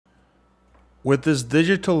With this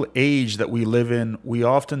digital age that we live in, we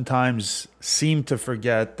oftentimes seem to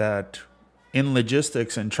forget that in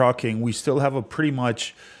logistics and trucking, we still have a pretty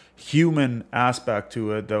much human aspect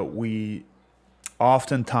to it that we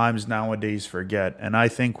oftentimes nowadays forget. And I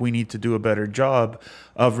think we need to do a better job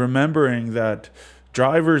of remembering that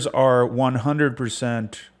drivers are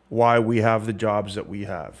 100% why we have the jobs that we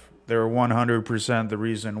have. They're 100% the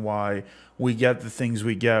reason why we get the things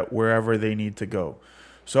we get wherever they need to go.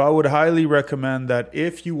 So I would highly recommend that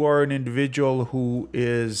if you are an individual who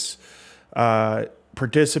is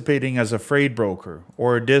participating as a freight broker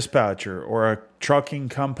or a dispatcher or a trucking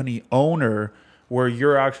company owner, where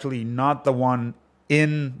you're actually not the one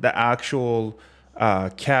in the actual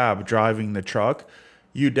cab driving the truck,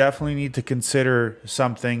 you definitely need to consider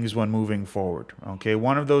some things when moving forward. Okay,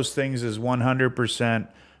 one of those things is 100%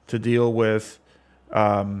 to deal with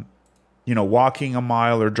walking a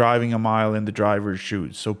mile or driving a mile in the driver's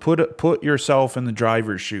shoes. So put yourself in the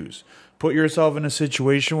driver's shoes. Put yourself in a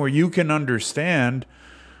situation where you can understand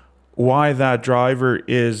why that driver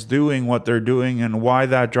is doing what they're doing and why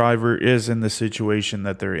that driver is in the situation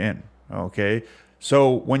that they're in. Okay?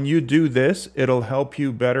 So when you do this, it'll help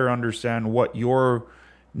you better understand what your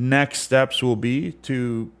next steps will be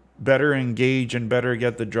to better engage and better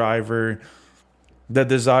get the driver the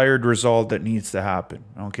desired result that needs to happen.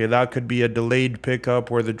 Okay, that could be a delayed pickup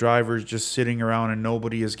where the driver is just sitting around and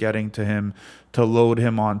nobody is getting to him to load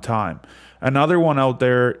him on time. Another one out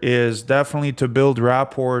there is definitely to build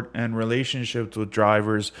rapport and relationships with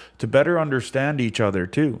drivers to better understand each other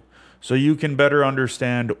too. So you can better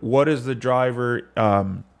understand what is the driver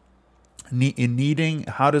needing,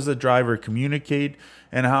 how does the driver communicate,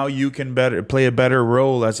 and how you can better play a better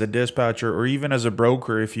role as a dispatcher or even as a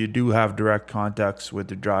broker if you do have direct contacts with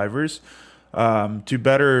the drivers, to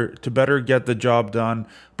better get the job done,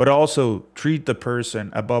 but also treat the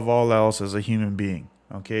person above all else as a human being.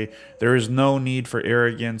 Okay, there is no need for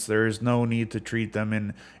arrogance. There is no need to treat them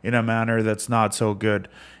in a manner that's not so good.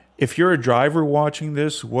 If you're a driver watching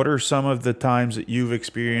this, what are some of the times that you've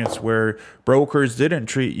experienced where brokers didn't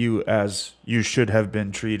treat you as you should have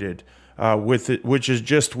been treated, with it, which is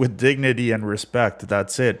just with dignity and respect?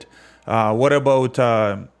 That's it. What about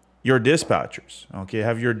your dispatchers? Okay,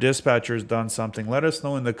 have your dispatchers done something? Let us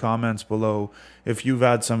know in the comments below if you've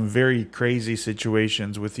had some very crazy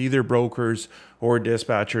situations with either brokers or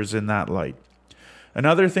dispatchers in that light.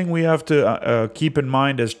 Another thing we have to keep in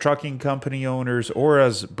mind as trucking company owners or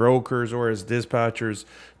as brokers or as dispatchers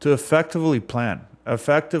to effectively plan.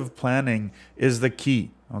 Effective planning is the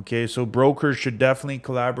key. Okay, so brokers should definitely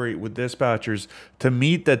collaborate with dispatchers to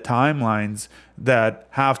meet the timelines that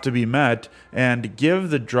have to be met and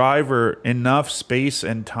give the driver enough space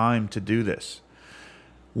and time to do this.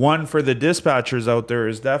 One for the dispatchers out there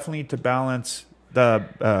is definitely to balance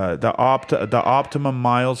the optimum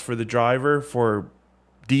miles for the driver for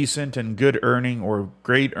decent and good earning or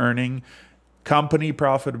great earning, company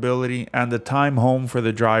profitability, and the time home for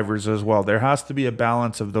the drivers as well. There has to be a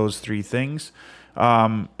balance of those three things.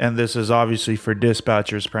 And this is obviously for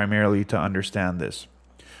dispatchers primarily to understand this.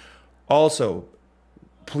 Also,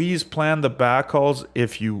 please plan the backhauls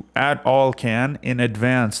if you at all can in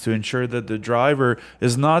advance to ensure that the driver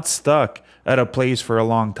is not stuck at a place for a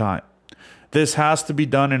long time. This has to be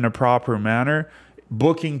done in a proper manner.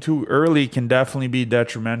 Booking too early can definitely be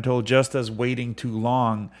detrimental, just as waiting too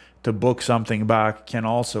long to book something back can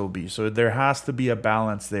also be. So there has to be a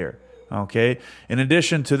balance there. Okay. In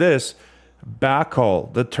addition to this,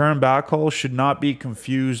 backhaul. The term backhaul should not be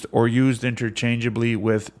confused or used interchangeably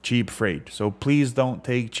with cheap freight. So please don't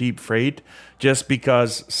take cheap freight just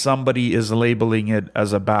because somebody is labeling it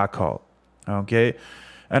as a backhaul. Okay.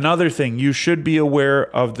 Another thing, you should be aware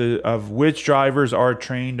of which drivers are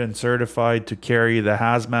trained and certified to carry the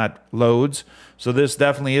hazmat loads. So this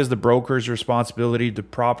definitely is the broker's responsibility to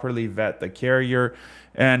properly vet the carrier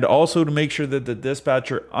and also to make sure that the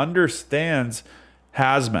dispatcher understands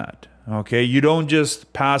hazmat. Okay, you don't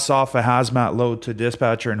just pass off a hazmat load to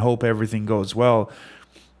dispatcher and hope everything goes well.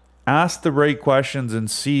 Ask the right questions and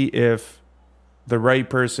see if the right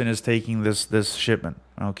person is taking this shipment.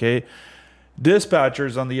 Okay.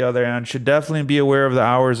 Dispatchers, on the other hand, should definitely be aware of the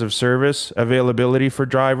hours of service availability for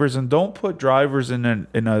drivers, and don't put drivers in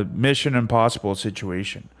a mission impossible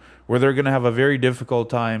situation where they're going to have a very difficult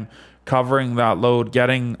time covering that load,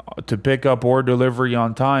 getting to pick up or delivery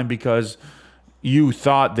on time because you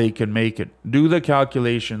thought they could make it. Do the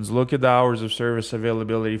calculations, look at the hours of service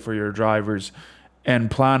availability for your drivers,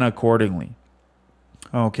 and plan accordingly.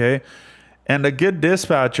 Okay? And a good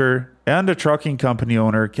dispatcher and a trucking company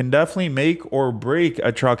owner can definitely make or break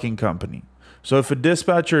a trucking company. So if a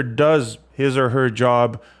dispatcher does his or her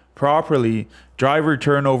job properly, driver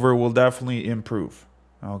turnover will definitely improve.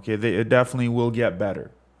 Okay, it definitely will get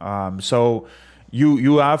better. So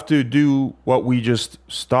you have to do what we just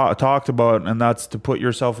talked about, and that's to put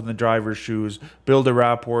yourself in the driver's shoes, build a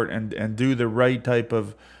rapport, and do the right type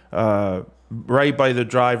of right by the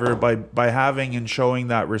driver by having and showing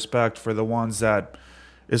that respect for the ones that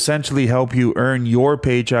essentially help you earn your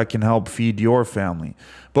paycheck and help feed your family,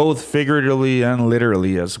 both figuratively and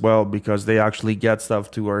literally as well, because they actually get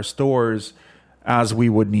stuff to our stores as we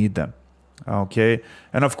would need them. Okay.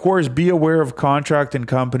 And of course, be aware of contract and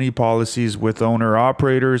company policies with owner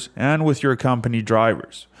operators and with your company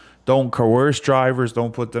drivers. Don't coerce drivers.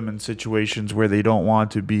 Don't put them in situations where they don't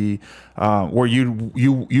want to be, where you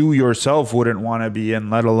yourself wouldn't want to be in,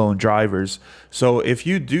 let alone drivers. So if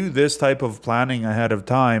you do this type of planning ahead of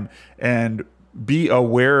time and be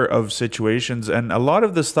aware of situations, and a lot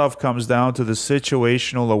of the stuff comes down to the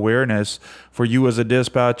situational awareness for you as a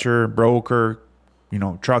dispatcher, broker,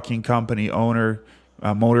 trucking company owner,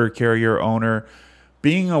 motor carrier owner.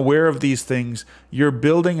 Being aware of these things, you're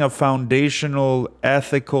building a foundational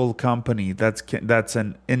ethical company that's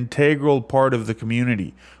an integral part of the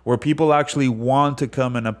community where people actually want to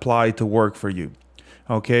come and apply to work for you.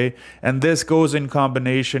 Okay? And this goes in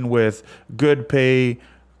combination with good pay,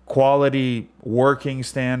 quality working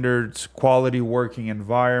standards, quality working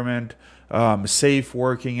environment, safe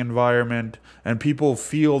working environment, and people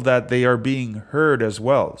feel that they are being heard as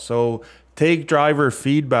well. So take driver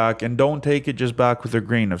feedback and don't take it just back with a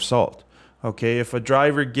grain of salt. Okay, if a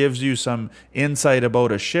driver gives you some insight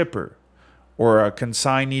about a shipper or a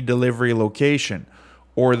consignee delivery location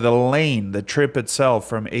or the lane, the trip itself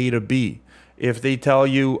from A to B, if they tell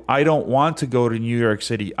you, I don't want to go to New York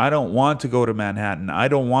City, I don't want to go to Manhattan, I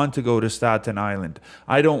don't want to go to Staten Island,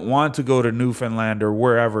 I don't want to go to Newfoundland or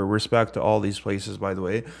wherever, respect to all these places, by the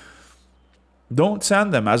way, don't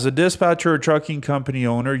send them. As a dispatcher or trucking company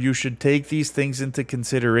owner, you should take these things into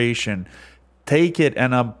consideration. Take it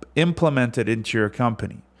and implement it into your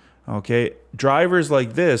company. Okay? Drivers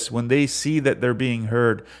like this, when they see that they're being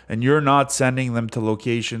heard and you're not sending them to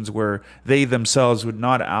locations where they themselves would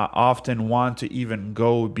not often want to even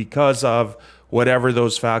go because of whatever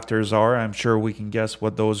those factors are. I'm sure we can guess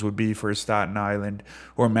what those would be for Staten Island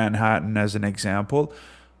or Manhattan as an example.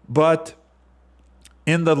 But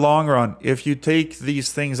in the long run, if you take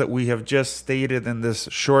these things that we have just stated in this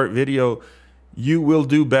short video, you will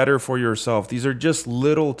do better for yourself. These are just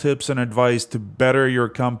little tips and advice to better your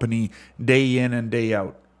company day in and day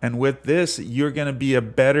out. And with this, you're going to be a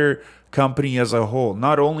better company as a whole.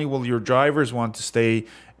 Not only will your drivers want to stay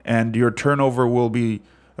and your turnover will be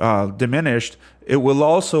diminished, it will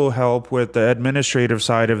also help with the administrative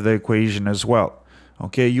side of the equation as well.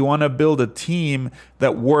 Okay, you want to build a team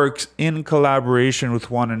that works in collaboration with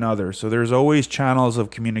one another. So there's always channels of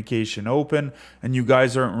communication open, and you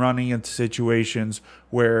guys aren't running into situations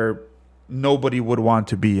where nobody would want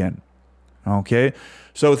to be in. Okay,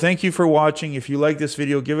 so thank you for watching. If you like this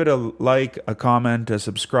video, give it a like, a comment, a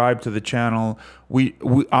subscribe to the channel.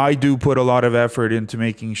 I do put a lot of effort into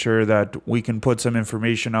making sure that we can put some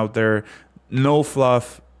information out there. No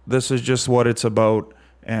fluff. This is just what it's about.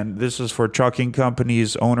 And this is for trucking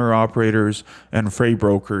companies, owner-operators, and freight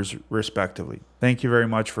brokers, respectively. Thank you very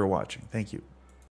much for watching. Thank you.